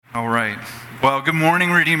All right. Well, good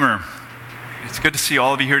morning, Redeemer. It's good to see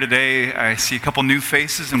all of you here today. I see a couple new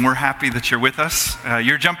faces, and we're happy that you're with us.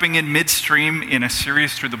 You're jumping in midstream in a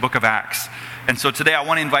series through the book of Acts. And so today I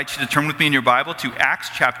want to invite you to turn with me in your Bible to Acts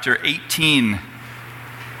chapter 18.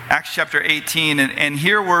 Acts chapter 18, and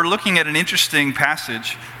here we're looking at an interesting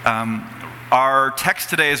passage. Our text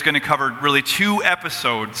today is going to cover really two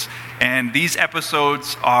episodes, and these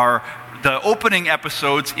episodes are the opening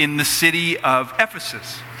episodes in the city of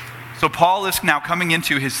Ephesus. So Paul is now coming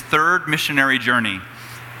into his third missionary journey.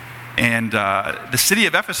 And the city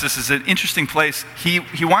of Ephesus is an interesting place.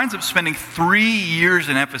 He winds up spending 3 years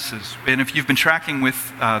in Ephesus. And if you've been tracking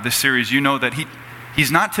with this series, you know that he's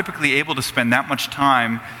not typically able to spend that much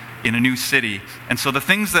time in a new city. And so the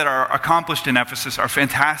things that are accomplished in Ephesus are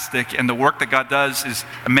fantastic, and the work that God does is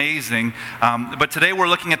amazing. But today we're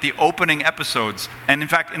looking at the opening episodes. And in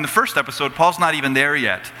fact, in the first episode, Paul's not even there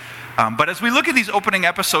yet. But as we look at these opening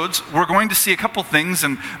episodes, we're going to see a couple things,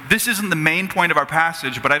 and this isn't the main point of our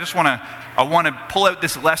passage, but I want to pull out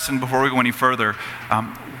this lesson before we go any further.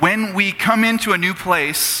 When we come into a new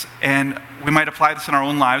place, and we might apply this in our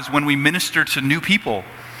own lives, when we minister to new people,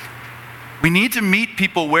 we need to meet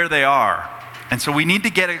people where they are. And so we need to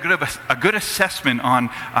get a good assessment on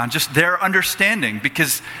just their understanding,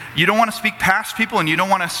 because you don't want to speak past people and you don't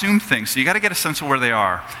want to assume things. So you got to get a sense of where they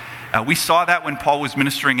are. We saw that when Paul was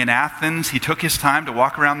ministering in Athens. He took his time to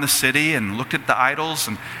walk around the city and looked at the idols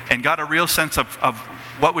and got a real sense of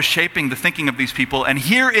what was shaping the thinking of these people. And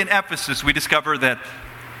here in Ephesus, we discover that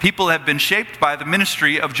people have been shaped by the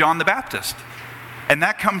ministry of John the Baptist. And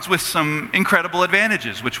that comes with some incredible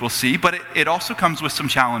advantages, which we'll see, but it also comes with some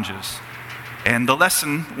challenges. And the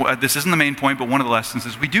lesson, this isn't the main point, but one of the lessons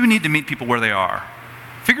is we do need to meet people where they are.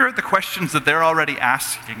 Figure out the questions that they're already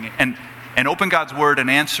asking and open God's word and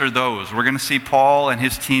answer those. We're going to see Paul and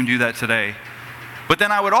his team do that today. But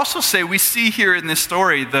then I would also say we see here in this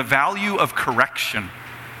story the value of correction.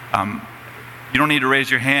 You don't need to raise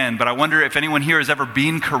your hand, but I wonder if anyone here has ever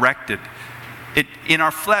been corrected. In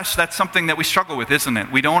our flesh, that's something that we struggle with, isn't it?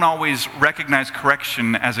 We don't always recognize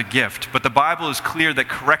correction as a gift, but the Bible is clear that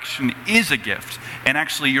correction is a gift. And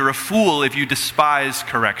actually, you're a fool if you despise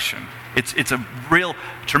correction. It's a real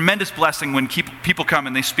tremendous blessing when people come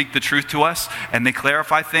and they speak the truth to us and they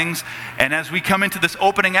clarify things. And as we come into this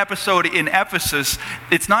opening episode in Ephesus,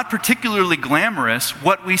 it's not particularly glamorous.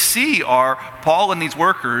 What we see are Paul and these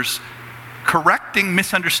workers correcting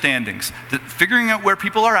misunderstandings, figuring out where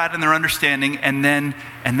people are at in their understanding, and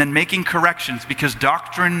then making corrections, because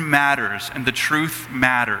doctrine matters and the truth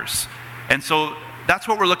matters. And so that's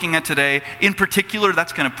what we're looking at today. In particular,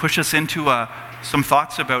 that's going to push us into some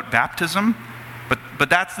thoughts about baptism, but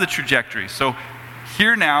that's the trajectory. So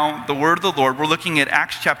here now, the word of the Lord, we're looking at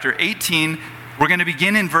Acts chapter 18. We're going to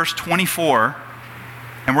begin in verse 24,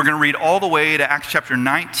 and we're going to read all the way to Acts chapter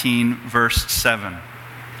 19, verse 7.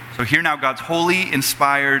 So hear now God's holy,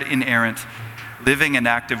 inspired, inerrant, living and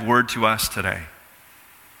active word to us today.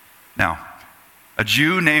 Now, a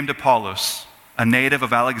Jew named Apollos, a native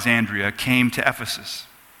of Alexandria, came to Ephesus.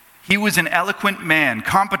 He was an eloquent man,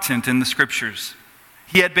 competent in the scriptures.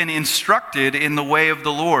 He had been instructed in the way of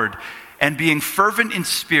the Lord, and being fervent in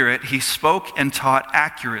spirit, he spoke and taught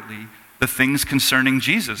accurately the things concerning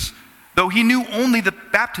Jesus, though he knew only the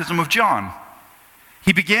baptism of John.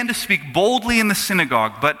 He began to speak boldly in the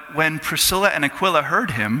synagogue, but when Priscilla and Aquila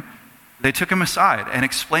heard him, they took him aside and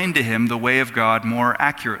explained to him the way of God more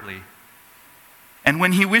accurately. And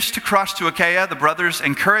when he wished to cross to Achaia, the brothers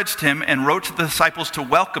encouraged him and wrote to the disciples to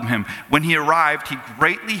welcome him. When he arrived, he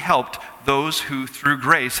greatly helped those who through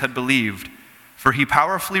grace had believed, for he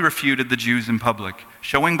powerfully refuted the Jews in public,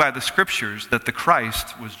 showing by the scriptures that the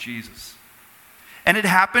Christ was Jesus. And it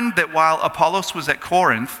happened that while Apollos was at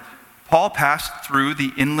Corinth, Paul passed through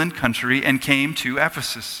the inland country and came to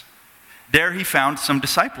Ephesus. There he found some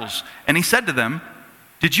disciples, and he said to them,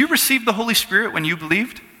 "Did you receive the Holy Spirit when you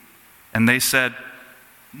believed?" And they said,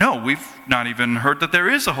 "No, we've not even heard that there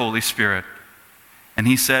is a Holy Spirit." And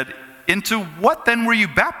he said, "Into what then were you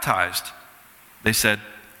baptized?" They said,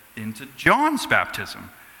 "Into John's baptism."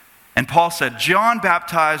 And Paul said, "John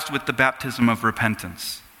baptized with the baptism of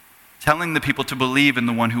repentance, telling the people to believe in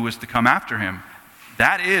the one who was to come after him.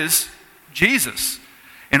 That is Jesus."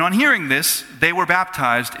 And on hearing this, they were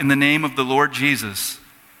baptized in the name of the Lord Jesus.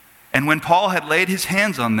 And when Paul had laid his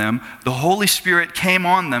hands on them, the Holy Spirit came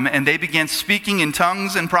on them, and they began speaking in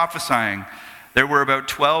tongues and prophesying. There were about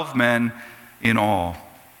 12 men in all.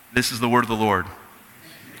 This is the word of the Lord.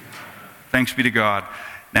 Thanks be to God.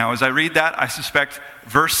 Now, as I read that, I suspect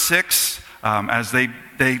verse 6, as the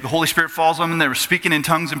Holy Spirit falls on them, they were speaking in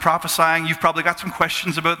tongues and prophesying. You've probably got some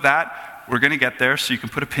questions about that. We're going to get there, so you can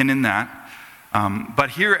put a pin in that.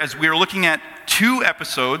 But here, as we're looking at 2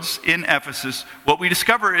 episodes in Ephesus, what we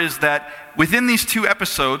discover is that within these 2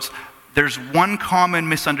 episodes, there's one common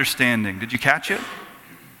misunderstanding. Did you catch it?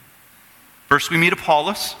 First, we meet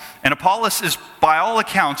Apollos, and Apollos is, by all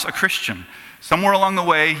accounts, a Christian. Somewhere along the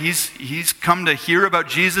way, he's come to hear about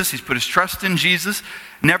Jesus. He's put his trust in Jesus.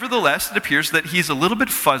 Nevertheless, it appears that he's a little bit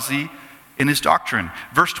fuzzy in his doctrine.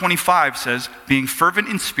 Verse 25 says, being fervent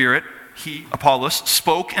in spirit, he, Apollos,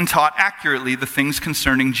 spoke and taught accurately the things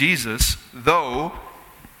concerning Jesus, though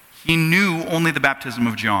he knew only the baptism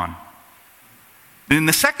of John. In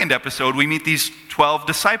the second episode, we meet these 12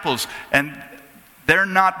 disciples, and they're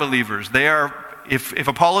not believers. They are, if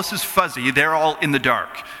Apollos is fuzzy, they're all in the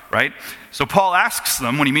dark, right? So Paul asks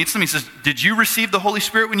them, when he meets them, he says, did you receive the Holy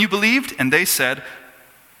Spirit when you believed? And they said,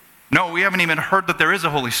 no, we haven't even heard that there is a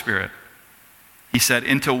Holy Spirit. He said,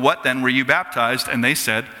 into what then were you baptized? And they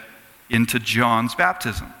said, into John's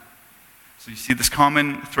baptism. So you see this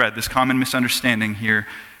common thread, this common misunderstanding here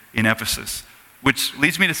in Ephesus, which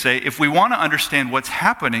leads me to say, if we want to understand what's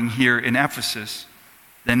happening here in Ephesus,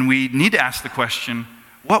 then we need to ask the question,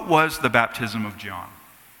 what was the baptism of John?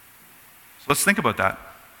 So let's think about that.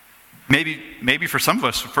 Maybe for some of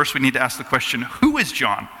us, first we need to ask the question, who is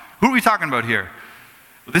John? Who are we talking about here?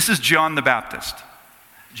 Well, this is John the Baptist.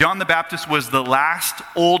 John the Baptist was the last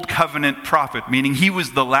Old Covenant prophet, meaning he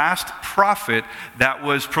was the last prophet that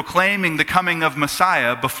was proclaiming the coming of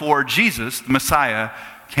Messiah before Jesus, the Messiah,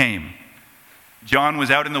 came. John was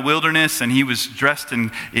out in the wilderness, and he was dressed in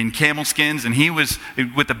camel skins, and he was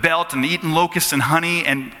with a belt and eating locusts and honey,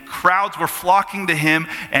 and crowds were flocking to him,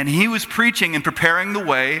 and he was preaching and preparing the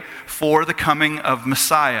way for the coming of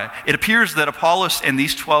Messiah. It appears that Apollos and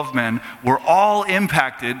these 12 men were all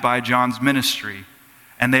impacted by John's ministry,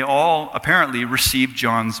 and they all apparently received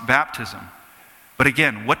John's baptism. But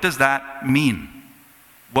again, what does that mean?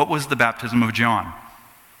 What was the baptism of John?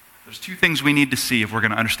 There's 2 things we need to see if we're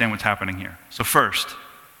going to understand what's happening here. So first,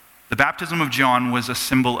 the baptism of John was a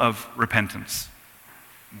symbol of repentance.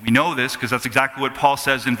 We know this because that's exactly what Paul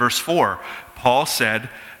says in verse 4. Paul said,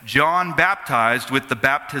 John baptized with the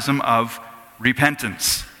baptism of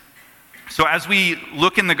repentance. So as we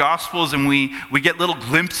look in the Gospels and we get little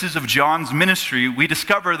glimpses of John's ministry, we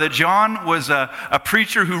discover that John was a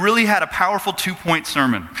preacher who really had a powerful 2-point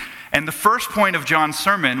sermon. And the first point of John's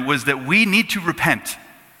sermon was that we need to repent.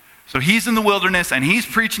 So he's in the wilderness, and he's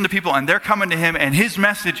preaching to people, and they're coming to him, and his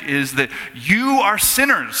message is that you are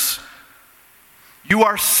sinners. You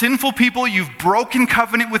are sinful people. You've broken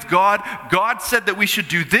covenant with God. God said that we should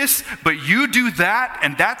do this, but you do that,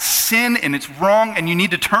 and that's sin, and it's wrong, and you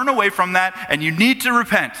need to turn away from that, and you need to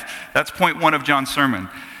repent. That's point 1 of John's sermon.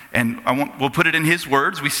 And we'll put it in his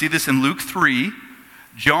words. We see this in Luke 3.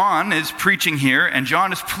 John is preaching here, and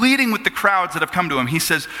John is pleading with the crowds that have come to him. He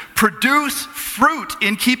says, produce fruit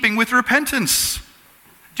in keeping with repentance.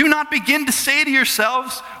 Do not begin to say to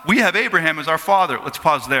yourselves, we have Abraham as our father. Let's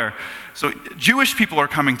pause there. So Jewish people are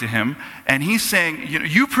coming to him, and he's saying,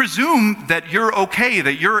 you presume that you're okay,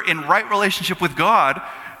 that you're in right relationship with God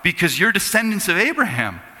because you're descendants of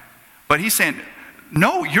Abraham. But he's saying,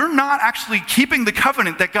 no, you're not actually keeping the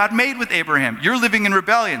covenant that God made with Abraham. You're living in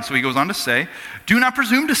rebellion. So he goes on to say, do not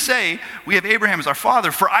presume to say, we have Abraham as our father,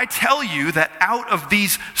 for I tell you that out of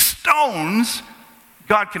these stones,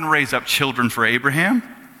 God can raise up children for Abraham.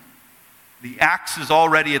 The axe is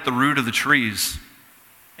already at the root of the trees,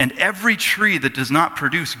 and every tree that does not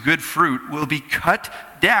produce good fruit will be cut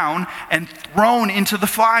down and thrown into the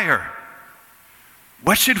fire.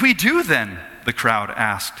 What should we do then? The crowd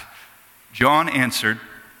asked. John answered,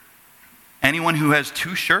 anyone who has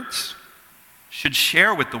 2 shirts should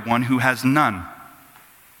share with the one who has none.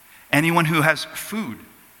 Anyone who has food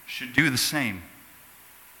should do the same.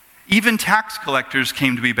 Even tax collectors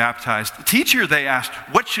came to be baptized. Teacher, they asked,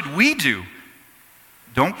 what should we do?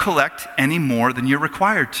 Don't collect any more than you're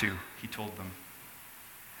required to, he told them.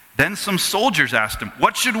 Then some soldiers asked him,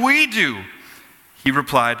 what should we do? He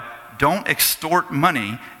replied, don't extort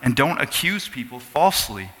money and don't accuse people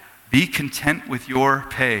falsely. Be content with your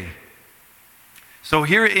pay. So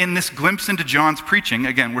here in this glimpse into John's preaching,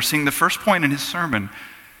 again, we're seeing the first point in his sermon.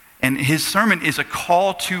 And his sermon is a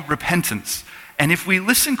call to repentance. And if we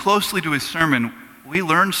listen closely to his sermon, we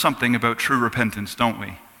learn something about true repentance, don't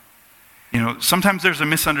we? Sometimes there's a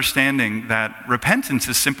misunderstanding that repentance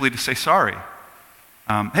is simply to say sorry.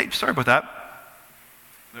 Hey, sorry about that.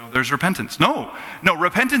 There's repentance. No,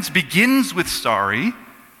 repentance begins with sorry,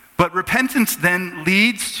 But repentance then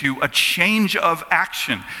leads to a change of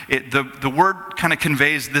action. The word kind of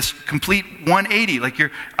conveys this complete 180. Like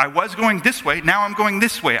I was going this way, now I'm going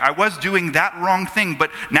this way. I was doing that wrong thing,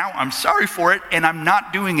 but now I'm sorry for it, and I'm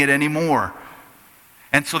not doing it anymore.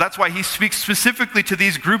 And so that's why he speaks specifically to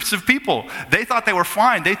these groups of people. They thought they were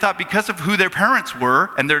fine. They thought because of who their parents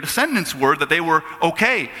were and their descendants were, that they were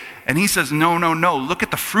okay. And he says, no. Look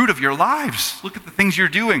at the fruit of your lives. Look at the things you're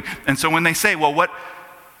doing. And so when they say, well, what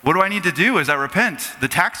do I need to do as I repent? The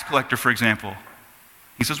tax collector, for example.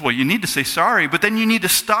 He says, well, you need to say sorry, but then you need to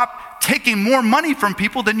stop taking more money from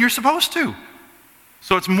people than you're supposed to.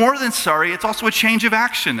 So it's more than sorry, it's also a change of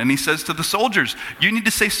action. And he says to the soldiers, you need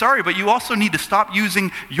to say sorry, but you also need to stop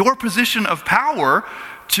using your position of power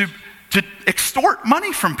to extort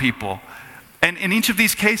money from people. And in each of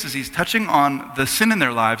these cases, he's touching on the sin in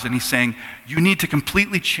their lives, and he's saying, you need to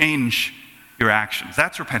completely change your actions.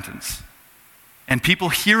 That's repentance. And people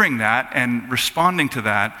hearing that and responding to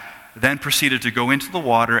that then proceeded to go into the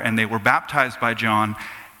water, and they were baptized by John,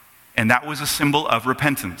 and that was a symbol of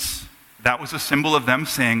repentance. That was a symbol of them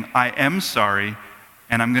saying, I am sorry,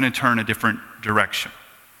 and I'm going to turn a different direction.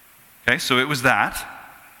 Okay, so it was that.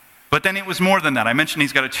 But then it was more than that. I mentioned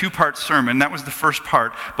he's got a 2-part sermon. That was the first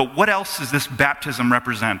part. But what else does this baptism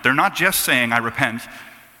represent? They're not just saying, I repent.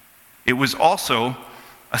 It was also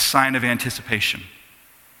a sign of anticipation.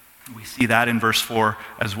 We see that in verse 4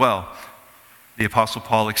 as well. The Apostle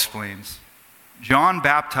Paul explains, John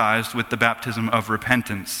baptized with the baptism of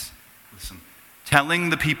repentance. Listen.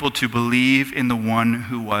 Telling the people to believe in the one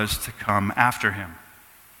who was to come after him.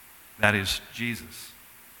 That is Jesus.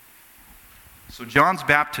 So John's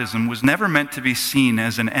baptism was never meant to be seen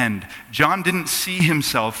as an end. John didn't see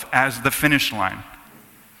himself as the finish line.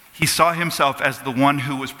 He saw himself as the one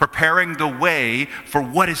who was preparing the way for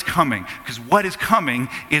what is coming, because what is coming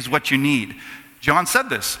is what you need. John said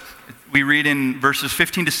this. We read in verses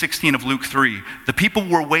 15 to 16 of Luke 3. The people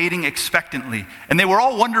were waiting expectantly, and they were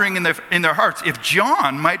all wondering in their hearts if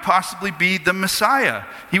John might possibly be the Messiah.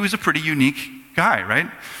 He was a pretty unique guy,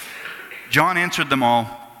 right? John answered them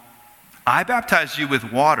all, I baptize you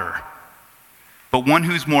with water, but one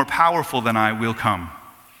who's more powerful than I will come,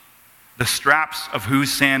 the straps of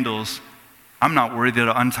whose sandals I'm not worthy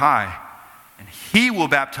to untie, and he will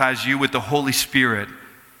baptize you with the Holy Spirit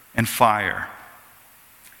and fire.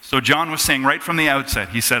 So John was saying right from the outset,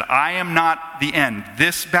 he said, I am not the end.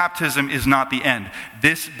 This baptism is not the end.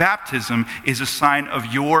 This baptism is a sign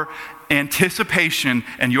of your anticipation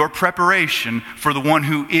and your preparation for the one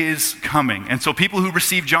who is coming. And so people who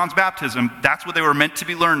receive John's baptism, that's what they were meant to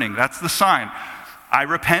be learning. That's the sign. I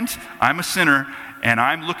repent, I'm a sinner, and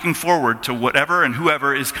I'm looking forward to whatever and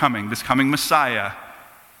whoever is coming, this coming Messiah.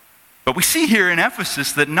 But we see here in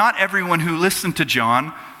Ephesus that not everyone who listened to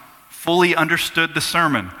John fully understood the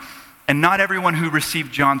sermon. And not everyone who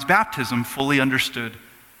received John's baptism fully understood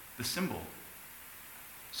the symbol.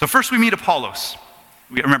 So first we meet Apollos.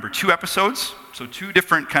 We remember 2 episodes, so 2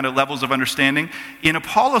 different kind of levels of understanding. In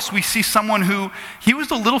Apollos, we see someone who, he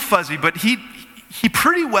was a little fuzzy, but he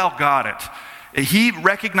pretty well got it. He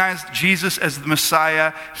recognized Jesus as the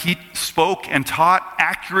Messiah. He spoke and taught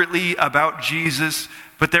accurately about Jesus,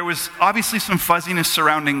 but there was obviously some fuzziness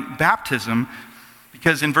surrounding baptism,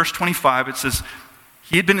 because in verse 25 it says,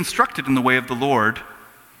 he had been instructed in the way of the Lord,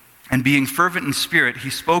 and being fervent in spirit, he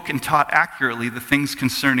spoke and taught accurately the things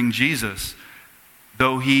concerning Jesus,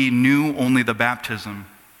 though he knew only the baptism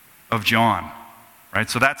of John. Right?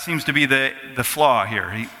 So that seems to be the flaw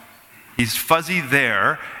here. He's fuzzy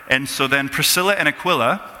there, and so then Priscilla and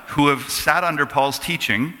Aquila, who have sat under Paul's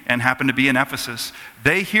teaching and happen to be in Ephesus,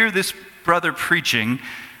 they hear this brother preaching,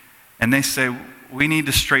 and they say, we need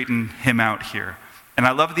to straighten him out here. And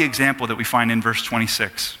I love the example that we find in verse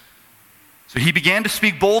 26. So he began to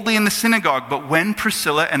speak boldly in the synagogue, but when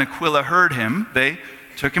Priscilla and Aquila heard him, they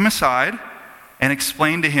took him aside and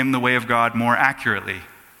explained to him the way of God more accurately,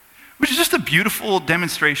 which is just a beautiful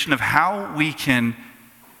demonstration of how we can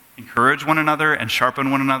encourage one another and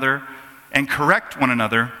sharpen one another and correct one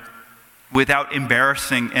another without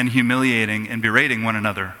embarrassing and humiliating and berating one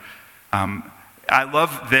another. I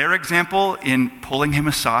love their example in pulling him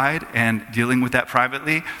aside and dealing with that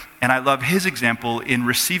privately, and I love his example in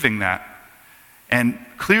receiving that. And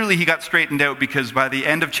clearly he got straightened out, because by the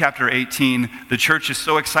end of chapter 18, the church is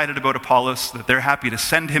so excited about Apollos that they're happy to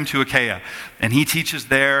send him to Achaia. And he teaches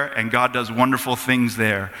there, and God does wonderful things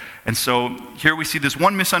there. And so here we see this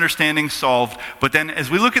one misunderstanding solved, but then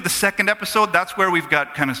as we look at the second episode, that's where we've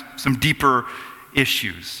got kind of some deeper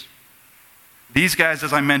issues. These guys,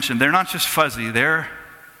 as I mentioned, they're not just fuzzy,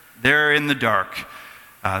 they're in the dark.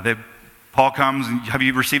 Paul comes, and have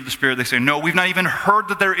you received the Spirit? They say, no, we've not even heard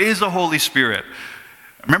that there is a Holy Spirit.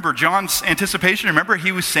 Remember John's anticipation? Remember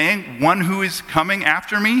he was saying, one who is coming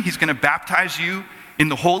after me, he's going to baptize you in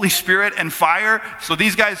the Holy Spirit and fire. So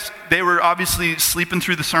these guys, they were obviously sleeping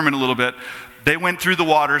through the sermon a little bit. They went through the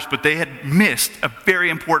waters, but they had missed a very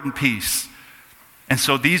important piece. And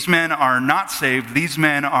so these men are not saved. These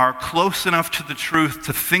men are close enough to the truth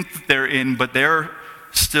to think that they're in, but they're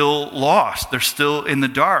still lost. They're still in the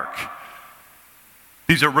dark.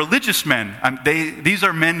 These are religious men. These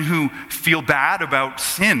are men who feel bad about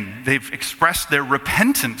sin. They've expressed their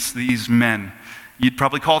repentance, these men. You'd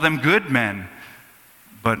probably call them good men.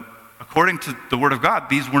 But according to the Word of God,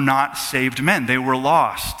 these were not saved men. They were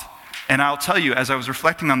lost. And I'll tell you, as I was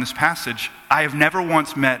reflecting on this passage, I have never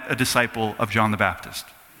once met a disciple of John the Baptist.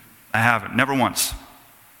 I haven't, never once.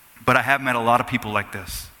 But I have met a lot of people like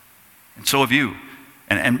this. And so have you.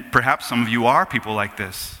 And perhaps some of you are people like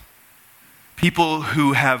this. People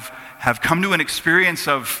who have come to an experience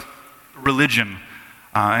of religion.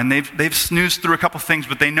 And they've snoozed through a couple things,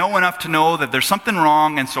 but they know enough to know that there's something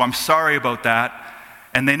wrong, and so I'm sorry about that.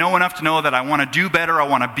 And they know enough to know that I want to do better, I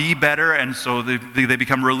want to be better, and so they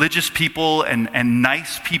become religious people and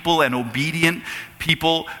nice people and obedient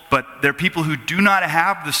people, but they're people who do not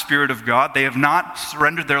have the Spirit of God. They have not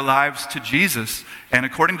surrendered their lives to Jesus. And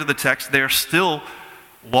according to the text, they are still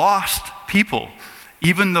lost people,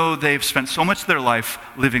 even though they've spent so much of their life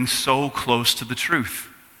living so close to the truth.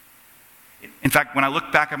 In fact, when I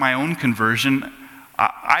look back at my own conversion,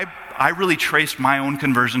 I really traced my own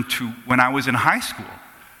conversion to when I was in high school.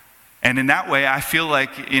 And in that way, I feel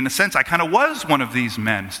like, in a sense, I kind of was one of these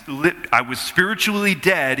men. I was spiritually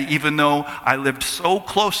dead, even though I lived so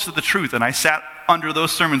close to the truth. And I sat under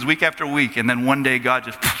those sermons week after week, and then one day God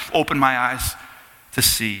just opened my eyes to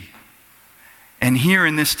see. And here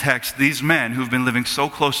in this text, these men who've been living so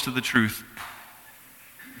close to the truth,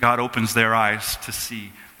 God opens their eyes to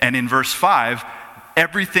see. And in verse 5,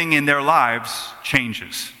 everything in their lives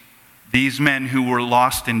changes. These men who were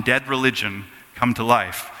lost in dead religion come to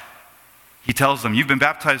life. He tells them, you've been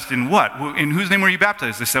baptized in what? In whose name were you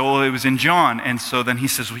baptized? They say, well, it was in John. And so then he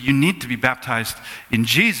says, well, you need to be baptized in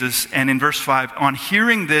Jesus. And in verse 5, on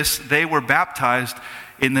hearing this, they were baptized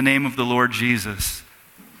in the name of the Lord Jesus.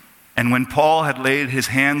 And when Paul had laid his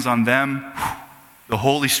hands on them, the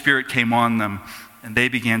Holy Spirit came on them, and they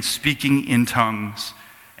began speaking in tongues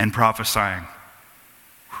and prophesying.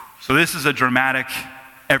 So this is a dramatic,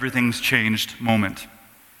 everything's changed moment.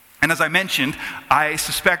 And as I mentioned, I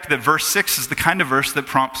suspect that verse 6 is the kind of verse that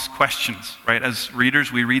prompts questions, right? As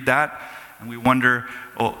readers, we read that and we wonder,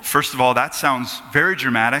 well, first of all, that sounds very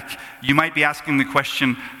dramatic. You might be asking the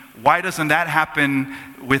question, why doesn't that happen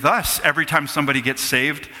with us every time somebody gets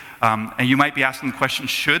saved? And you might be asking the question,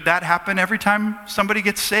 should that happen every time somebody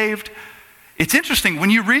gets saved? It's interesting,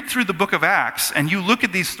 when you read through the book of Acts and you look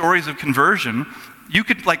at these stories of conversion, you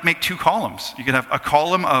could make two columns. You could have a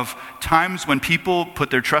column of times when people put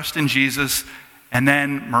their trust in Jesus and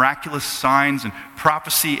then miraculous signs and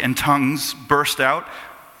prophecy and tongues burst out.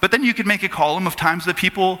 But then you could make a column of times that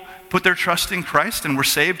people put their trust in Christ and were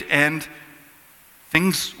saved and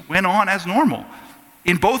things went on as normal.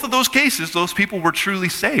 In both of those cases, those people were truly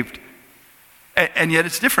saved. And yet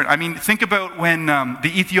it's different. I mean, think about when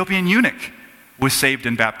the Ethiopian eunuch was saved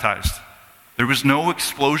and baptized. There was no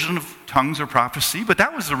explosion of tongues or prophecy, but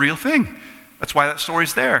that was the real thing. That's why that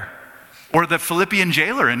story's there. Or the Philippian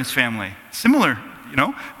jailer and his family. Similar,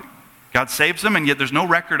 God saves them, and yet there's no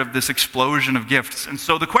record of this explosion of gifts. And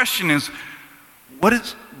so the question is, what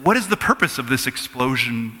is the purpose of this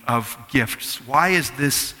explosion of gifts? Why is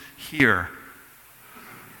this here?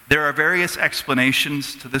 There are various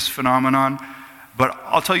explanations to this phenomenon, but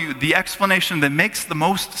I'll tell you, the explanation that makes the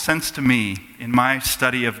most sense to me in my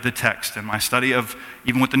study of the text and my study of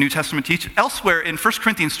even what the New Testament teaches, elsewhere in 1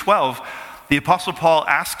 Corinthians 12, the Apostle Paul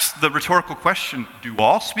asks the rhetorical question, do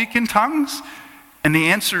all speak in tongues? And the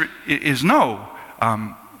answer is no.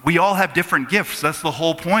 We all have different gifts. That's the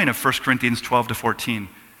whole point of 1 Corinthians 12 to 14.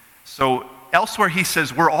 So elsewhere he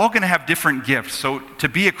says we're all going to have different gifts. So to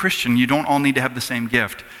be a Christian, you don't all need to have the same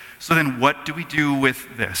gift. So then what do we do with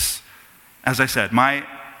this? As I said,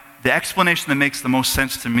 the explanation that makes the most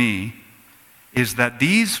sense to me is that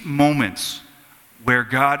these moments where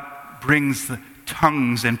God brings the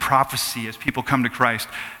tongues and prophecy as people come to Christ,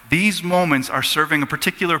 these moments are serving a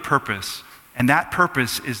particular purpose. And that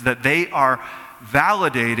purpose is that they are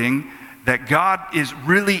validating that God is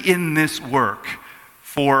really in this work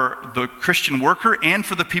for the Christian worker and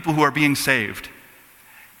for the people who are being saved.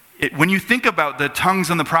 When you think about the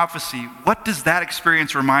tongues and the prophecy, what does that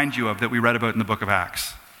experience remind you of that we read about in the book of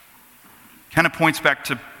Acts? Kind of points back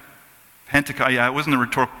to Pentecost. Yeah, it wasn't a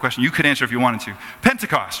rhetorical question. You could answer if you wanted to.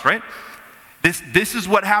 Pentecost, right? This is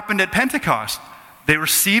what happened at Pentecost. They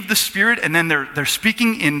received the Spirit, and then they're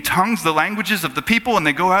speaking in tongues, the languages of the people, and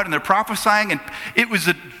they go out and they're prophesying, and it was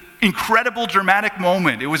an incredible, dramatic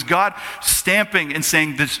moment. It was God stamping and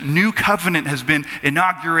saying this new covenant has been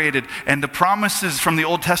inaugurated, and the promises from the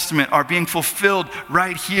Old Testament are being fulfilled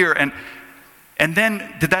right here. And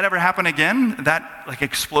then, did that ever happen again? That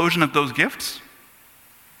explosion of those gifts?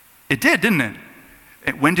 It did, didn't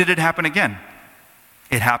it? When did it happen again?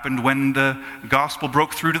 It happened when the gospel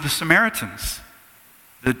broke through to the Samaritans.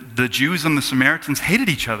 The Jews and the Samaritans hated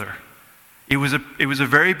each other. It was a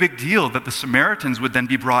very big deal that the Samaritans would then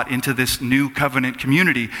be brought into this new covenant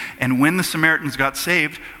community. And when the Samaritans got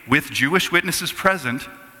saved, with Jewish witnesses present,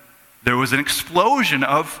 there was an explosion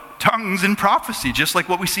of tongues and prophecy, just like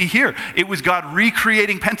what we see here. It was God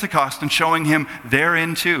recreating Pentecost and showing him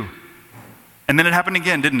therein too. And then it happened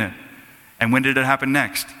again, didn't it? And when did it happen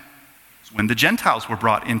next? It's when the Gentiles were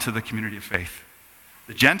brought into the community of faith.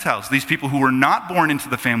 The Gentiles, these people who were not born into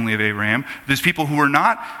the family of Abraham, these people who were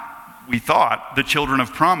not, we thought, the children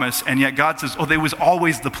of promise, and yet God says, there was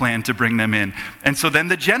always the plan to bring them in. And so then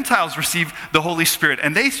the Gentiles receive the Holy Spirit,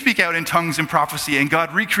 and they speak out in tongues and prophecy, and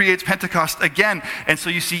God recreates Pentecost again. And so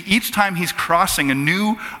you see, each time he's crossing a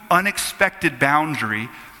new, unexpected boundary,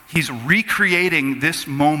 he's recreating this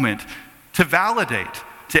moment to validate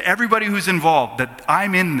to everybody who's involved that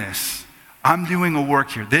I'm in this. I'm doing a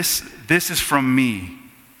work here. This is from me.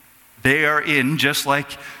 They are in just like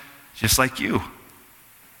you.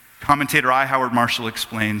 Commentator I. Howard Marshall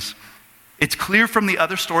explains, it's clear from the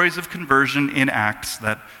other stories of conversion in Acts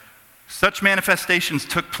that such manifestations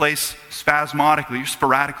took place spasmodically,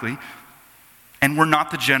 sporadically, and were not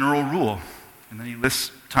the general rule. And then he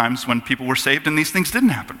lists times when people were saved and these things didn't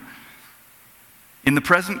happen. In the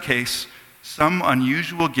present case, some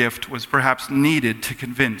unusual gift was perhaps needed to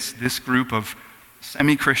convince this group of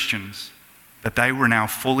semi-Christians that they were now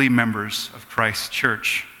fully members of Christ's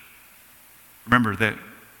church. Remember that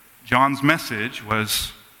John's message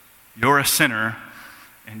was, you're a sinner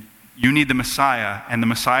and you need the Messiah, and the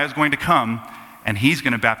Messiah is going to come and he's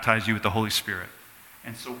going to baptize you with the Holy Spirit.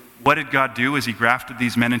 And so what did God do as he grafted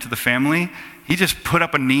these men into the family? He just put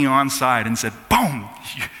up a neon sign and said, boom,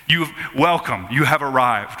 welcome, you have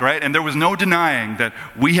arrived, right? And there was no denying that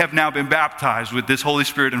we have now been baptized with this Holy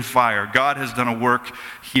Spirit and fire. God has done a work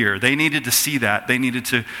here. They needed to see that. They needed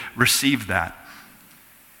to receive that.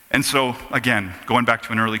 And so, again, going back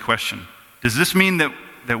to an early question, does this mean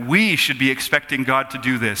that we should be expecting God to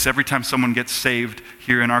do this every time someone gets saved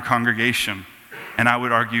here in our congregation? And I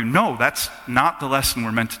would argue, no, that's not the lesson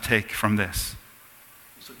we're meant to take from this.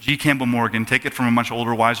 So G. Campbell Morgan, take it from a much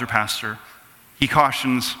older, wiser pastor, he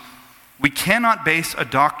cautions, we cannot base a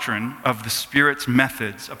doctrine of the Spirit's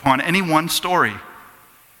methods upon any one story.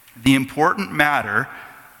 The important matter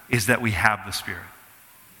is that we have the Spirit,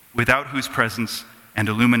 without whose presence and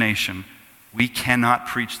illumination we cannot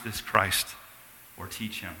preach this Christ or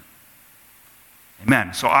teach him.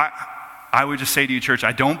 Amen. So I would just say to you, church,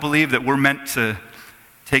 I don't believe that we're meant to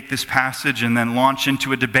take this passage and then launch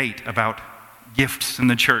into a debate about gifts in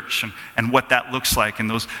the church and what that looks like and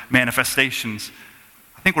those manifestations.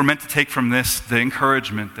 I think we're meant to take from this the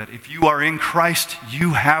encouragement that if you are in Christ,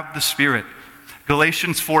 you have the Spirit.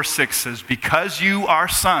 Galatians 4:6 says, because you are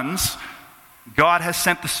sons, God has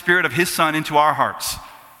sent the Spirit of his Son into our hearts,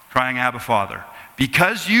 crying, Abba, Father.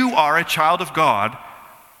 Because you are a child of God,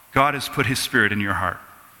 God has put his Spirit in your heart,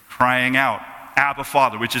 crying out, Abba,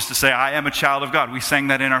 Father, which is to say, I am a child of God. We sang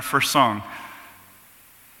that in our first song.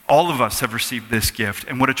 All of us have received this gift,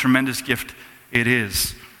 and what a tremendous gift it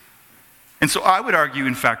is. And so I would argue,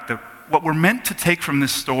 in fact, that what we're meant to take from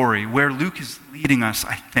this story, where Luke is leading us,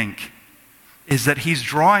 I think, is that he's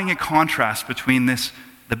drawing a contrast between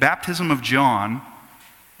the baptism of John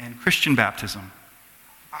and Christian baptism.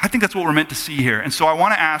 I think that's what we're meant to see here. And so I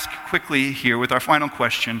want to ask quickly here with our final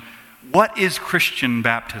question, what is Christian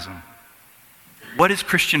baptism? What is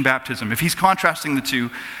Christian baptism? If he's contrasting the two,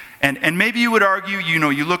 and maybe you would argue,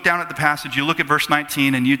 you look down at the passage, you look at verse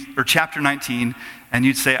 19 or chapter 19, and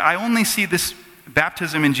you'd say, I only see this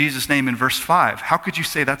baptism in Jesus' name in verse 5. How could you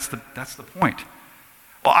say that's the point?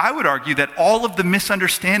 Well, I would argue that all of the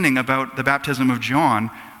misunderstanding about the baptism of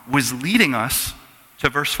John was leading us to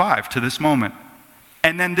verse 5, to this moment.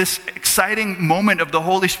 And then this exciting moment of the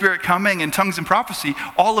Holy Spirit coming in tongues and prophecy,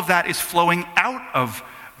 all of that is flowing out of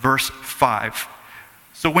verse 5.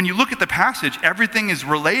 So when you look at the passage, everything is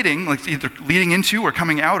relating, like either leading into or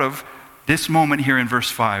coming out of this moment here in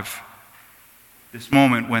verse 5. This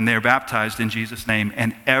moment when they're baptized in Jesus' name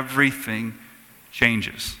and everything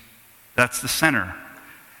changes. That's the center.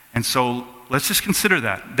 And so let's just consider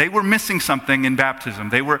that. They were missing something in baptism.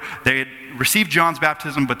 They had received John's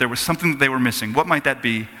baptism, but there was something that they were missing. What might that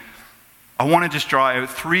be? I want to just draw out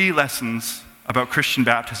 3 lessons about Christian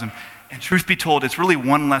baptism. And truth be told, it's really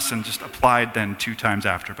one lesson just applied then 2 times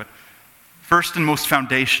after. But first and most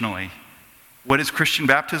foundationally, what is Christian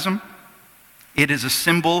baptism? It is a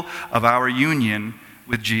symbol of our union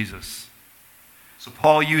with Jesus. So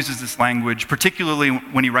Paul uses this language, particularly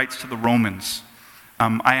when he writes to the Romans.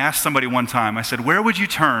 I asked somebody one time, I said, where would you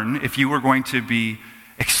turn if you were going to be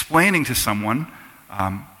explaining to someone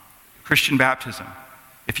Christian baptism?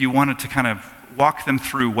 If you wanted to kind of walk them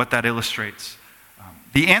through what that illustrates.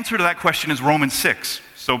 The answer to that question is Romans 6.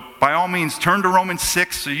 So by all means, turn to Romans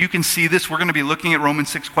 6 so you can see this. We're going to be looking at Romans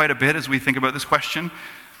 6 quite a bit as we think about this question.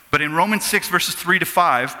 But in Romans 6, verses 3 to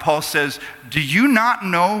 5, Paul says, do you not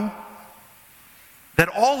know that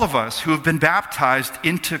all of us who have been baptized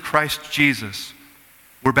into Christ Jesus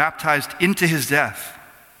were baptized into his death?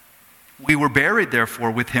 We were buried,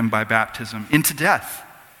 therefore, with him by baptism into death,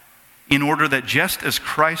 in order that just as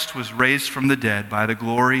Christ was raised from the dead by the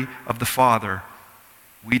glory of the Father,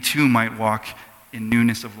 we too might walk in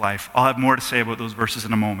newness of life. I'll have more to say about those verses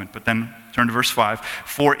in a moment, but then turn to verse 5.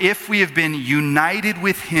 For if we have been united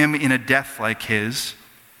with him in a death like his,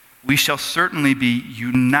 we shall certainly be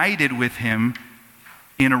united with him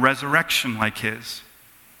in a resurrection like his.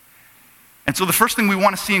 And so the first thing we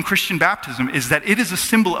want to see in Christian baptism is that it is a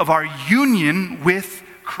symbol of our union with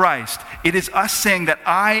Christ. It is us saying that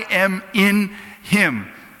I am in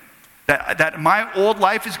him. That my old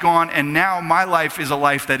life is gone and now my life is a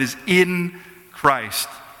life that is in Christ.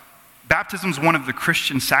 Baptism is one of the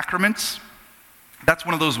Christian sacraments. That's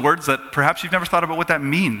one of those words that perhaps you've never thought about what that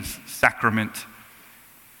means, sacrament.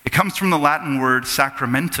 It comes from the Latin word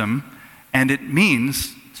sacramentum, and it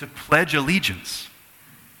means to pledge allegiance.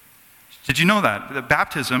 Did you know that? That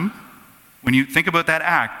baptism, when you think about that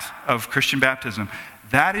act of Christian baptism,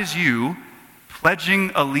 that is you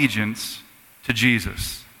pledging allegiance to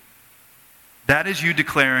Jesus. That is you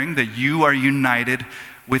declaring that you are united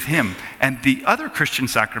with him. And the other Christian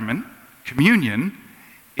sacrament, communion,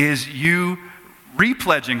 is you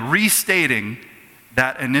repledging, restating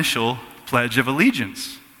that initial pledge of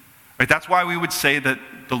allegiance. Right? That's why we would say that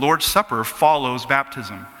the Lord's Supper follows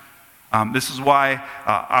baptism. This is why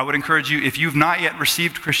I would encourage you, if you've not yet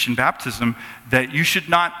received Christian baptism, that you should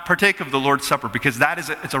not partake of the Lord's Supper, because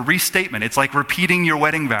it's a restatement. It's like repeating your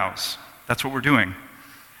wedding vows. That's what we're doing.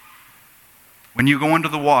 When you go under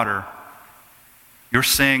the water, you're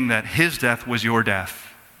saying that his death was your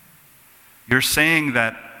death. You're saying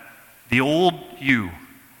that the old you,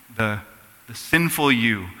 the sinful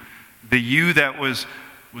you, the you that was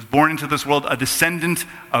born into this world, a descendant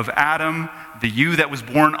of Adam, the you that was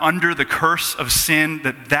born under the curse of sin,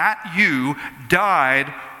 that you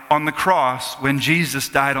died on the cross when Jesus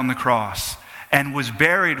died on the cross and was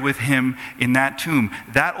buried with him in that tomb.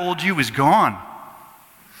 That old you is gone.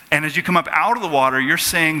 And as you come up out of the water, you're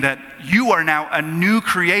saying that you are now a new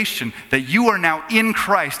creation, that you are now in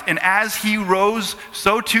Christ. And as he rose,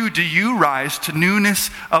 so too do you rise to newness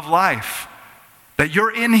of life. That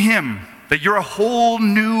you're in him, that you're a whole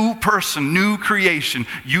new person, new creation,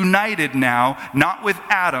 united now, not with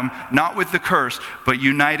Adam, not with the curse, but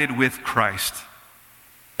united with Christ.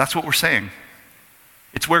 That's what we're saying.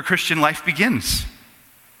 It's where Christian life begins.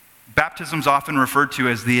 Baptism is often referred to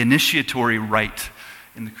as the initiatory rite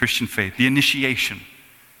in the Christian faith, the initiation.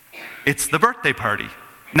 It's the birthday party,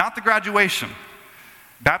 not the graduation.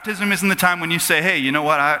 Baptism isn't the time when you say, hey, you know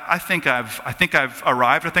what, I think I've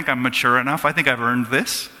arrived, I think I'm mature enough, I think I've earned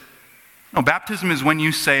this. No, baptism is when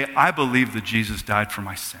you say, I believe that Jesus died for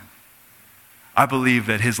my sin. I believe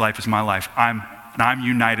that his life is my life. I'm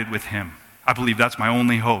united with him. I believe that's my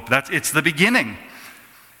only hope. It's the beginning,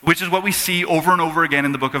 which is what we see over and over again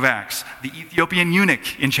in the book of Acts. The Ethiopian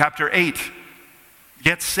eunuch in chapter 8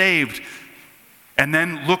 gets saved and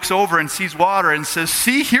then looks over and sees water and says,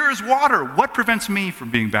 see, here is water. What prevents me from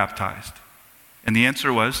being baptized? And the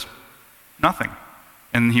answer was, nothing.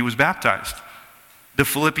 And he was baptized. The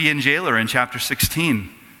Philippian jailer in chapter 16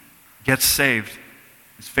 gets saved.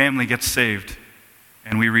 His family gets saved.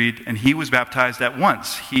 And we read, and he was baptized at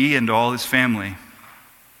once, he and all his family.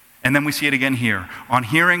 And then we see it again here. On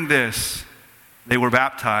hearing this, they were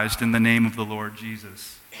baptized in the name of the Lord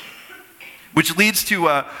Jesus. Which leads to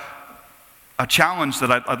a challenge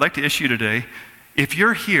that I'd like to issue today. If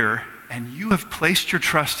you're here and you have placed your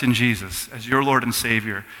trust in Jesus as your Lord and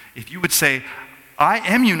Savior, if you would say, I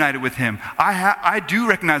am united with him. I do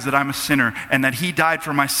recognize that I'm a sinner and that he died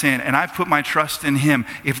for my sin and I've put my trust in him.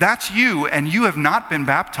 If that's you and you have not been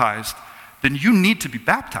baptized, then you need to be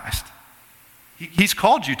baptized. He's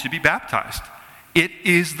called you to be baptized. It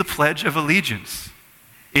is the pledge of allegiance.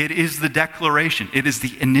 It is the declaration. It is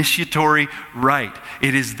the initiatory rite.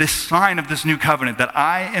 It is this sign of this new covenant that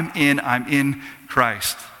I'm in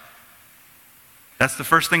Christ. That's the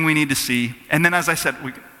first thing we need to see. And then, as I said,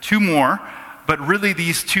 two more, but really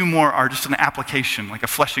these two more are just an application, like a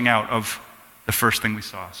fleshing out of the first thing we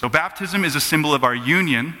saw. So baptism is a symbol of our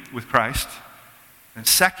union with Christ. And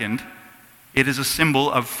second, it is a symbol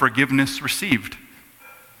of forgiveness received,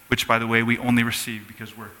 which, by the way, we only receive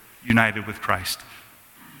because we're united with Christ.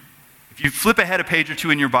 If you flip ahead a page or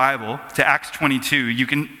two in your Bible to Acts 22, you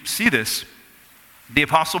can see this. The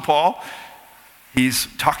Apostle Paul, he's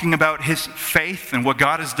talking about his faith and what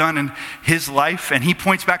God has done in his life, and he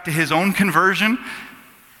points back to his own conversion,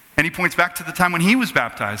 and he points back to the time when he was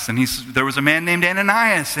baptized. And there was a man named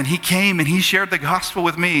Ananias, and he came and he shared the gospel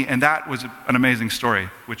with me, and that was an amazing story,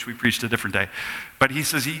 which we preached a different day. But he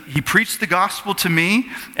says he preached the gospel to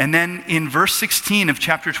me, and then in verse 16 of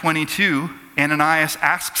chapter 22, Ananias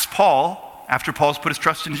asks Paul, after Paul's put his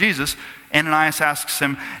trust in Jesus, Ananias asks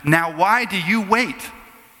him, "Now why do you wait?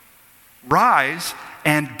 Rise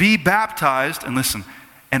and be baptized," and listen,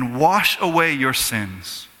 "and wash away your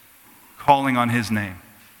sins, calling on his name."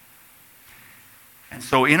 And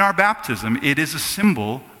so in our baptism, it is a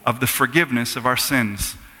symbol of the forgiveness of our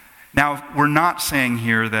sins. Now, we're not saying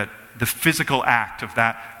here that the physical act of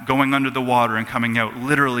that going under the water and coming out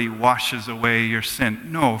literally washes away your sin.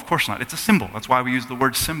 No, of course not. It's a symbol. That's why we use the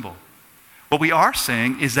word symbol. What we are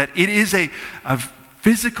saying is that it is a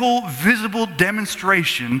physical, visible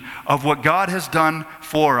demonstration of what God has done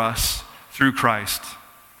for us through Christ.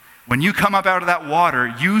 When you come up out of that water,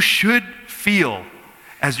 you should feel,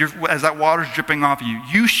 as that water's dripping off of you,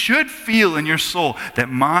 you should feel in your soul that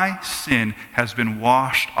my sin has been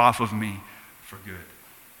washed off of me for good.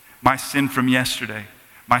 My sin from yesterday,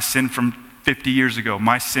 my sin from 50 years ago,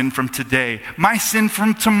 my sin from today, my sin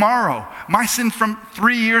from tomorrow, my sin from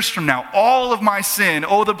 3 years from now, all of my sin,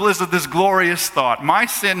 oh, the bliss of this glorious thought. My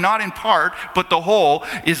sin, not in part, but the whole,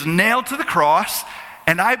 is nailed to the cross,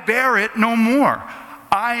 and I bear it no more.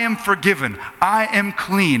 I am forgiven. I am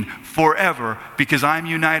clean forever because I'm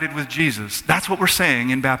united with Jesus. That's what we're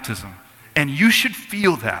saying in baptism. And you should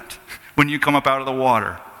feel that when you come up out of the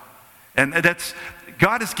water. And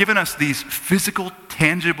God has given us these physical,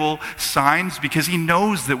 tangible signs because he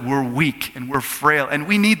knows that we're weak and we're frail and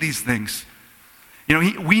we need these things.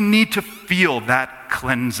 We need to feel that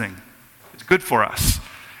cleansing. It's good for us.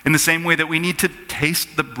 In the same way that we need to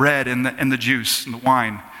taste the bread and the juice and the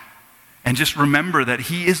wine. And just remember that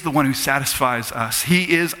he is the one who satisfies us.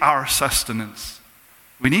 He is our sustenance.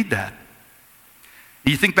 We need that.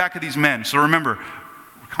 You think back of these men. So remember,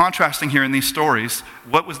 contrasting here in these stories,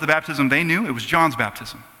 what was the baptism they knew? It was John's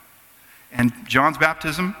baptism. And John's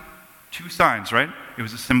baptism, two signs, right? It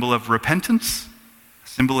was a symbol of repentance, a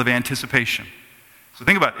symbol of anticipation. So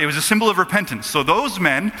think about it. It was a symbol of repentance. So those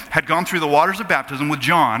men had gone through the waters of baptism with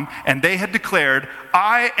John, and they had declared,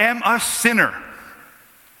 "I am a sinner."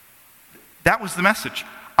 That was the message.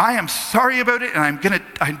 I am sorry about it, and I'm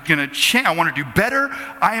gonna change. I want to do better.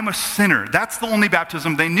 I am a sinner. That's the only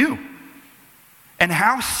baptism they knew. And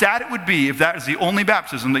how sad it would be if that is the only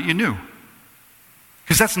baptism that you knew.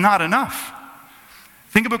 Because that's not enough.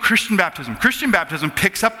 Think about Christian baptism. Christian baptism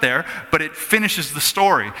picks up there, but it finishes the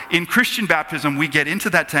story. In Christian baptism, we get into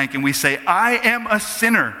that tank and we say, "I am a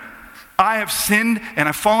sinner. I have sinned and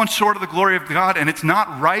I've fallen short of the glory of God and it's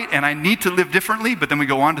not right and I need to live differently." But then we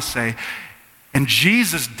go on to say, "And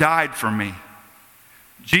Jesus died for me.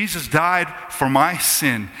 Jesus died for my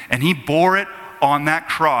sin and he bore it on that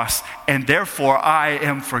cross, and therefore I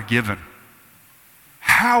am forgiven."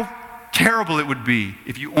 How terrible it would be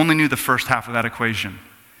if you only knew the first half of that equation.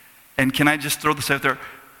 And can I just throw this out there?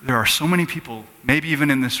 There are so many people, maybe even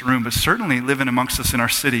in this room, but certainly living amongst us in our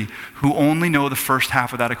city, who only know the first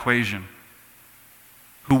half of that equation.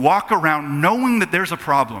 Who walk around knowing that there's a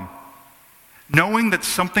problem, knowing that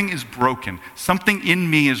something is broken, something in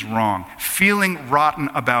me is wrong, feeling rotten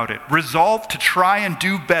about it, resolved to try and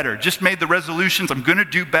do better, just made the resolutions, I'm going to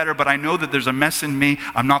do better, but I know that there's a mess in me.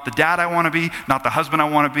 I'm not the dad I want to be, not the husband I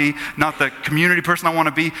want to be, not the community person I want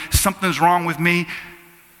to be. Something's wrong with me.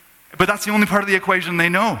 But that's the only part of the equation they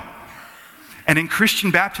know. And in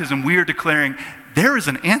Christian baptism, we are declaring there is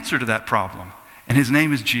an answer to that problem, and his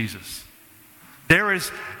name is Jesus. There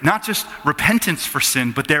is not just repentance for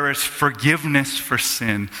sin, but there is forgiveness for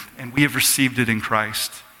sin, and we have received it in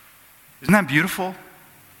Christ. Isn't that beautiful?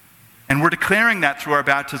 And we're declaring that through our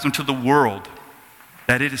baptism to the world,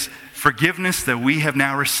 that it is forgiveness that we have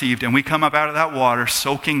now received, and we come up out of that water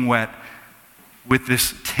soaking wet, with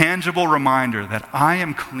this tangible reminder that I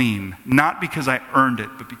am clean, not because I earned it,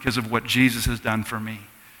 but because of what Jesus has done for me,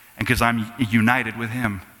 and because I'm united with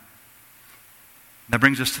him. That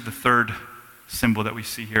brings us to the third symbol that we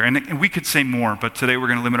see here. And we could say more, but today we're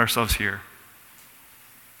going to limit ourselves here.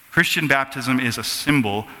 Christian baptism is a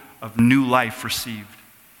symbol of new life received.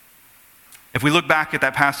 If we look back at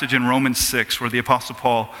that passage in Romans 6 where the Apostle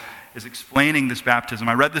Paul is explaining this baptism,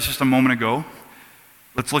 I read this just a moment ago.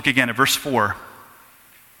 Let's look again at verse 4.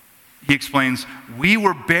 He explains, "We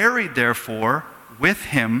were buried, therefore, with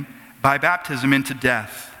him by baptism into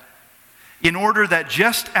death, in order that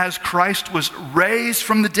just as Christ was raised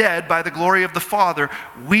from the dead by the glory of the Father,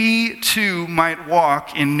 we too might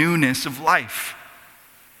walk in newness of life."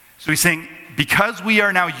 So he's saying, because we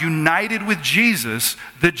are now united with Jesus,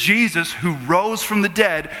 the Jesus who rose from the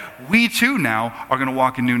dead, we too now are going to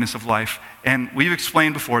walk in newness of life. And we've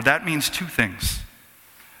explained before, that means two things.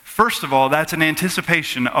 First of all, that's an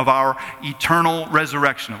anticipation of our eternal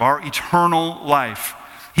resurrection, of our eternal life.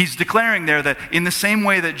 He's declaring there that in the same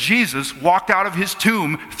way that Jesus walked out of his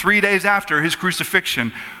tomb 3 days after his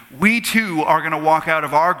crucifixion, we too are going to walk out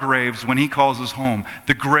of our graves when he calls us home.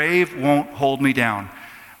 The grave won't hold me down.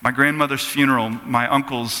 My grandmother's funeral, my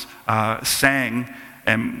uncles sang,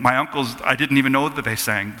 and my uncles, I didn't even know that they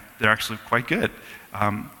sang. They're actually quite good.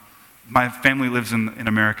 My family lives in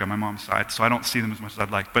America, my mom's side, so I don't see them as much as I'd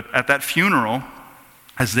like. But at that funeral,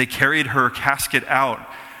 as they carried her casket out,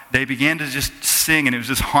 they began to just sing, and it was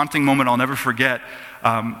this haunting moment I'll never forget.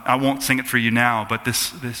 I won't sing it for you now, but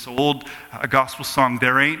this old gospel song,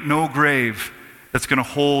 "There ain't no grave that's going to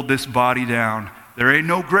hold this body down. There ain't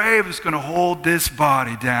no grave that's going to hold this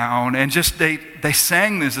body down." And just they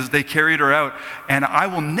sang this as they carried her out, and I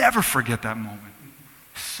will never forget that moment.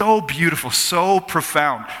 So beautiful, so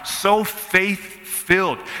profound, so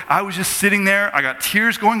faith-filled. I was just sitting there, I got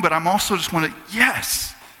tears going, but I'm also just wondering,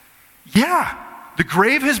 yes, yeah, the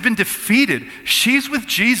grave has been defeated. She's with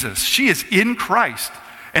Jesus. She is in Christ.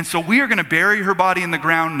 And so we are going to bury her body in the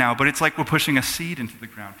ground now, but it's like we're pushing a seed into the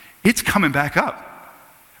ground. It's coming back up.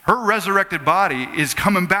 Her resurrected body is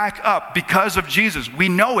coming back up because of Jesus. We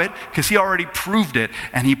know it because he already proved it,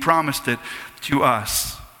 and he promised it to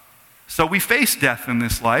us. So we face death in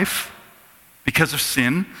this life because of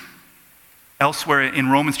sin. Elsewhere in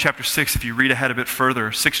Romans chapter 6, if you read ahead a bit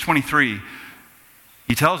further, 6:23,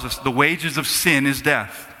 he tells us the wages of sin is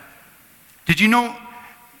death. Did you know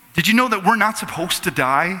that we're not supposed to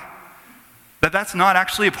die? That's not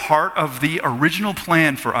actually a part of the original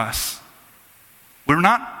plan for us. We're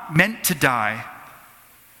not meant to die.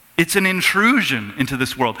 It's an intrusion into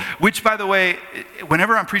this world, which, by the way,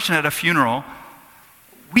 whenever I'm preaching at a funeral,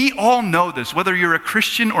 we all know this, whether you're a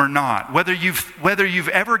Christian or not, whether you've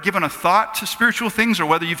ever given a thought to spiritual things or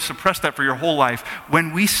whether you've suppressed that for your whole life.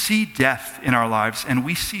 When we see death in our lives and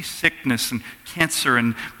we see sickness and cancer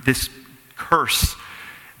and this curse,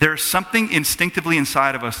 there's something instinctively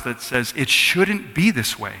inside of us that says it shouldn't be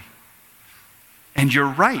this way. And you're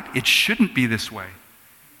right, it shouldn't be this way.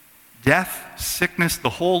 Death, sickness, the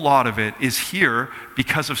whole lot of it is here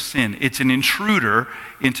because of sin. It's an intruder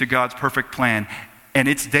into God's perfect plan. And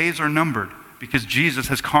its days are numbered because Jesus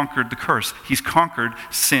has conquered the curse. He's conquered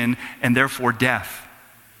sin and therefore death.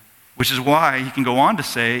 Which is why he can go on to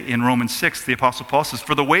say in Romans 6, the Apostle Paul says,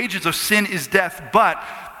 "For the wages of sin is death, but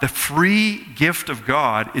the free gift of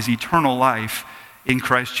God is eternal life in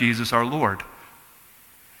Christ Jesus our Lord."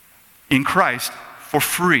 In Christ, for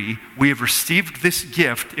free, we have received this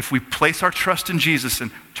gift. If we place our trust in Jesus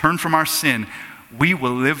and turn from our sin, we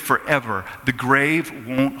will live forever. The grave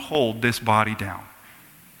won't hold this body down.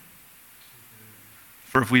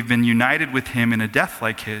 For if we've been united with him in a death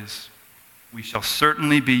like his, we shall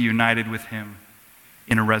certainly be united with him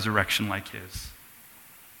in a resurrection like his.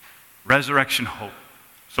 Resurrection hope.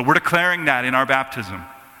 So we're declaring that in our baptism.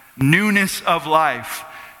 Newness of life.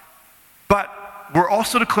 But we're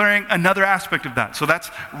also declaring another aspect of that. So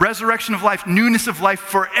that's resurrection of life, newness of life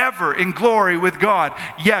forever in glory with God.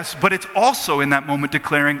 Yes, but it's also in that moment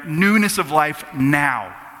declaring newness of life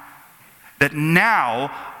now. That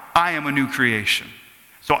now I am a new creation.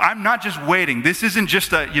 So I'm not just waiting. This isn't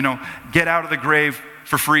just a, get out of the grave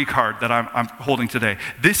for free card that I'm holding today.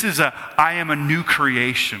 This is a I am a new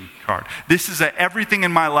creation card. This is a everything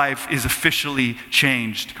in my life is officially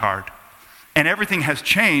changed card. And everything has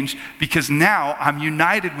changed because now I'm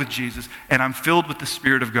united with Jesus and I'm filled with the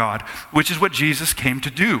Spirit of God, which is what Jesus came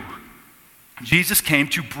to do. Jesus came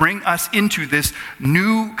to bring us into this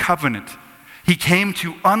new covenant. He came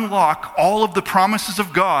to unlock all of the promises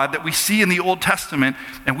of God that we see in the Old Testament.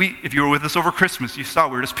 And if you were with us over Christmas, you saw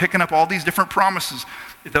we were just picking up all these different promises.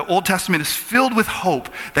 The Old Testament is filled with hope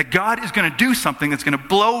that God is going to do something that's going to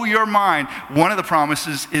blow your mind. One of the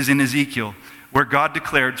promises is in Ezekiel, where God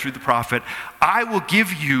declared through the prophet, I will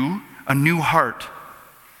give you a new heart,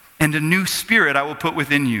 and a new spirit I will put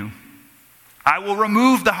within you. I will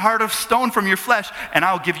remove the heart of stone from your flesh, and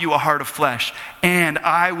I'll give you a heart of flesh. And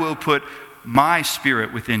I will put my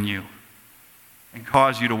spirit within you and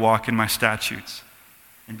cause you to walk in my statutes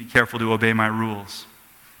and be careful to obey my rules.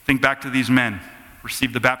 Think back to these men,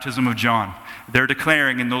 received the baptism of John. They're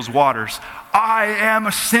declaring in those waters, I am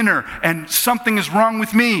a sinner and something is wrong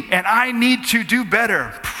with me and I need to do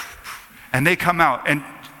better. And they come out. And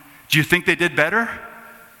do you think they did better?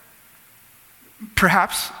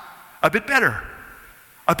 Perhaps a bit better.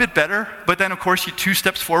 A bit better, but then of course you 2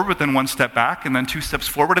 steps forward, but then 1 step back, and then 2 steps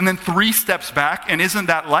forward, and then 3 steps back, and isn't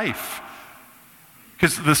that life?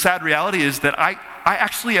 Because the sad reality is that I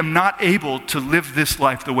actually am not able to live this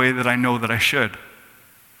life the way that I know that I should.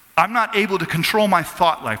 I'm not able to control my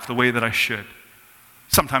thought life the way that I should.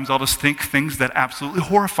 Sometimes I'll just think things that absolutely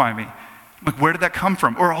horrify me. Like, where did that come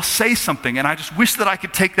from? Or I'll say something, and I just wish that I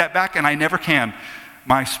could take that back, and I never can.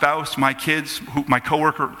 My spouse, my kids, my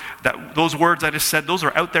coworker, those words I just said, those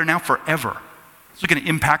are out there now forever. Those are going to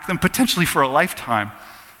impact them potentially for a lifetime.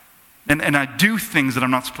 And I do things that I'm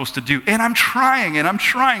not supposed to do. And I'm trying,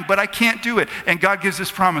 but I can't do it. And God gives this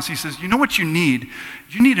promise. He says, you know what you need?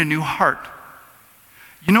 You need a new heart.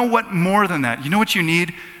 You know what more than that? You know what you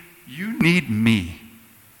need? You need me.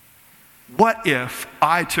 What if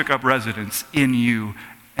I took up residence in you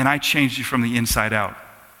and I changed you from the inside out?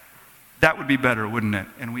 That would be better, wouldn't it?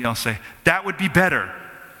 And we all say, that would be better.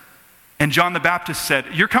 And John the Baptist said,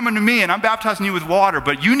 you're coming to me and I'm baptizing you with water,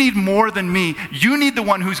 but you need more than me. You need the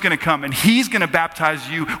one who's going to come, and he's going to baptize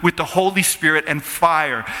you with the Holy Spirit and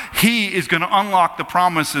fire. He is going to unlock the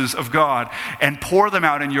promises of God and pour them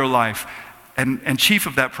out in your life. And chief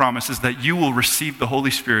of that promise is that you will receive the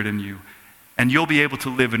Holy Spirit in you, and you'll be able to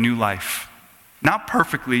live a new life. Not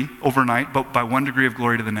perfectly overnight, but by one degree of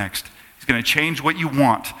glory to the next. He's going to change what you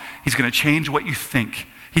want. He's going to change what you think.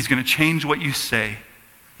 He's going to change what you say.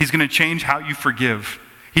 He's going to change how you forgive.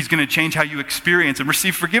 He's going to change how you experience and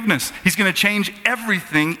receive forgiveness. He's going to change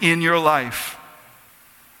everything in your life.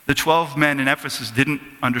 The 12 men in Ephesus didn't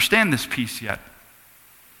understand this piece yet.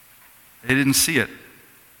 They didn't see it.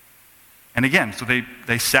 And again, so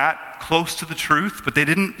they sat close to the truth, but they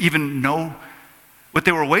didn't even know what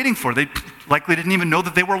they were waiting for. They likely didn't even know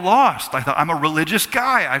that they were lost. I thought, I'm a religious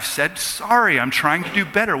guy. I've said sorry. I'm trying to do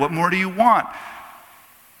better. What more do you want?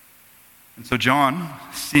 And so John,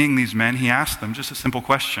 seeing these men, he asked them just a simple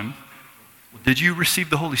question. Well, did you receive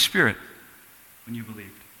the Holy Spirit when you believed?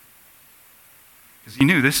 Because he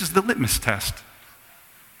knew this is the litmus test.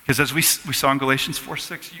 Because as we saw in Galatians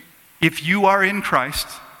 4:6, if you are in Christ,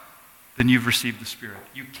 then you've received the Spirit.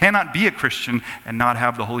 You cannot be a Christian and not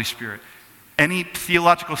have the Holy Spirit. Any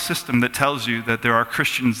theological system that tells you that there are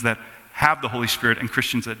Christians that have the Holy Spirit and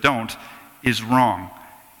Christians that don't is wrong.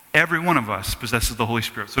 Every one of us possesses the Holy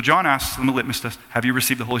Spirit. So John asks them a litmus test, have you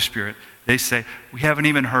received the Holy Spirit? They say, we haven't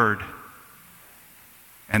even heard.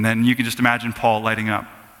 And then you can just imagine Paul lighting up.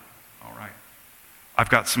 All right, I've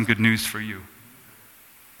got some good news for you.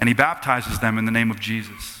 And he baptizes them in the name of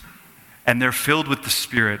Jesus. And they're filled with the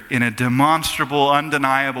Spirit in a demonstrable,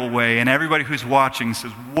 undeniable way. And everybody who's watching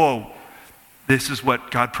says, whoa, this is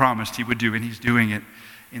what God promised he would do, and he's doing it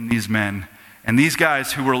in these men. And these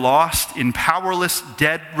guys who were lost in powerless,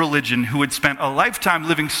 dead religion, who had spent a lifetime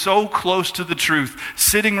living so close to the truth,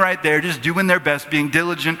 sitting right there, just doing their best, being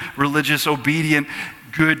diligent, religious, obedient,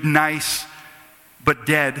 good, nice, but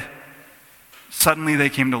dead, suddenly they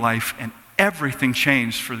came to life, and everything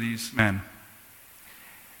changed for these men.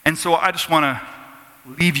 And so I just want to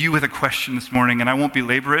leave you with a question this morning, and I won't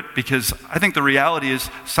belabor it, because I think the reality is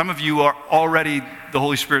some of you are already, the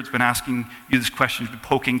Holy Spirit's been asking you this question, been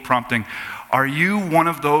poking, prompting. Are you one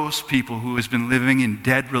of those people who has been living in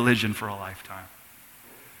dead religion for a lifetime?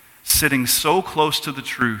 Sitting so close to the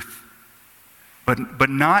truth, but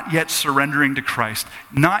not yet surrendering to Christ,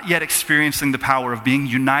 not yet experiencing the power of being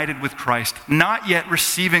united with Christ, not yet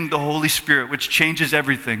receiving the Holy Spirit, which changes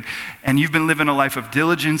everything. And you've been living a life of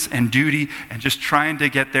diligence and duty and just trying to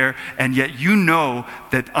get there, and yet you know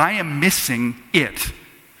that I am missing it.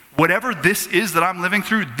 Whatever this is that I'm living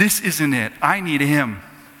through, this isn't it. I need him.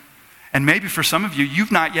 And maybe for some of you,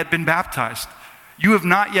 you've not yet been baptized. You have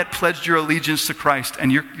not yet pledged your allegiance to Christ,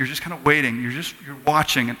 and you're just kind of waiting. You're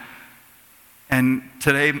watching. And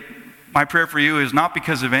today, my prayer for you is not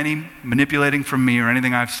because of any manipulating from me or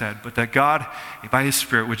anything I've said, but that God, by his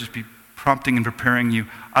Spirit, would just be prompting and preparing you.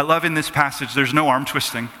 I love in this passage, there's no arm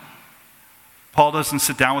twisting. Paul doesn't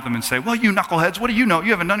sit down with them and say, well, you knuckleheads, what do you know?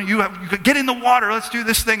 You haven't done it. You get in the water. Let's do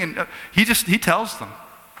this thing. And he tells them.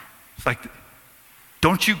 It's like,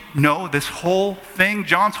 don't you know this whole thing,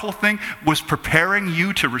 John's whole thing, was preparing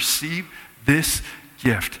you to receive this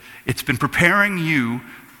gift. It's been preparing you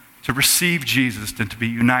to receive Jesus and to be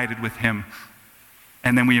united with him.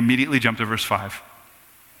 And then we immediately jump to verse 5.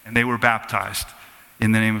 And they were baptized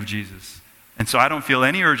in the name of Jesus. And so I don't feel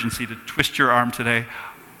any urgency to twist your arm today.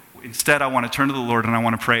 Instead, I want to turn to the Lord and I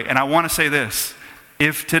want to pray. And I want to say this.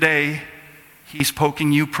 If today he's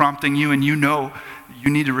poking you, prompting you, and you know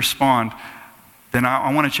you need to respond, then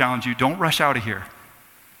I want to challenge you. Don't rush out of here.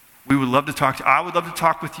 We would love to talk to you. I would love to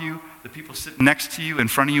talk with you. The people sitting next to you, in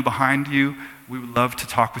front of you, behind you, we would love to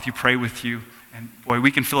talk with you, pray with you. And boy,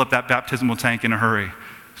 we can fill up that baptismal tank in a hurry.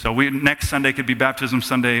 So next Sunday could be Baptism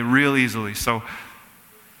Sunday real easily. So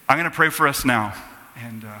I'm going to pray for us now.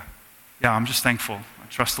 And I'm just thankful. I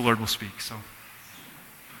trust the Lord will speak. So,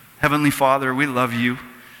 Heavenly Father, we love you.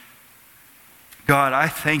 God, I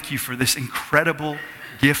thank you for this incredible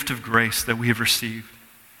gift of grace that we have received.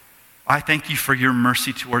 I thank you for your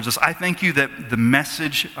mercy towards us. I thank you that the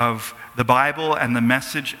message of the Bible and the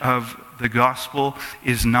message of the gospel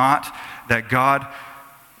is not that God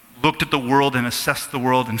looked at the world and assessed the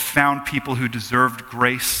world and found people who deserved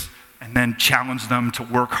grace and then challenged them to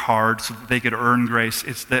work hard so that they could earn grace.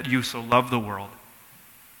 It's that you so loved the world,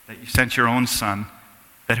 that you sent your own Son,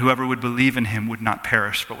 that whoever would believe in him would not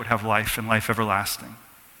perish but would have life and life everlasting.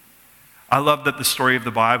 I love that the story of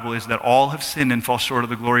the Bible is that all have sinned and fall short of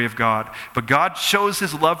the glory of God. But God shows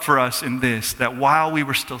his love for us in this, that while we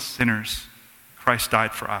were still sinners, Christ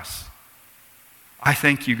died for us. I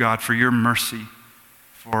thank you, God, for your mercy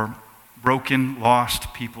for broken,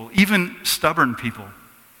 lost people, even stubborn people,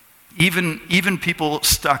 even people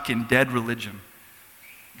stuck in dead religion.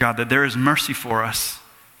 God, that there is mercy for us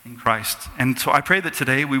in Christ. And so I pray that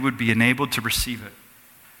today we would be enabled to receive it.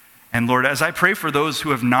 And Lord, as I pray for those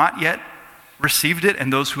who have not yet received it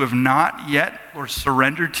and those who have not yet or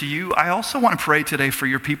surrendered to you, I also want to pray today for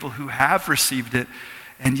your people who have received it.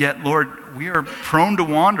 And yet, Lord, we are prone to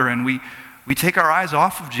wander and we take our eyes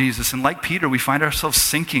off of Jesus. And like Peter, we find ourselves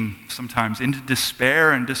sinking sometimes into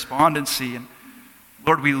despair and despondency. And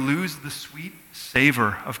Lord, we lose the sweet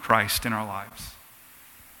savor of Christ in our lives.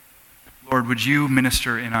 Lord, would you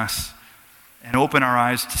minister in us and open our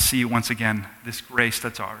eyes to see once again this grace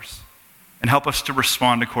that's ours. And help us to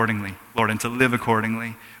respond accordingly, Lord, and to live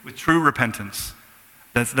accordingly with true repentance.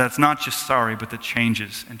 That's not just sorry, but that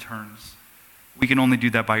changes and turns. We can only do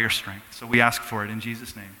that by your strength. So we ask for it in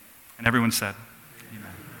Jesus' name. And everyone said,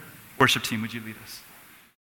 amen. Worship team, would you lead us?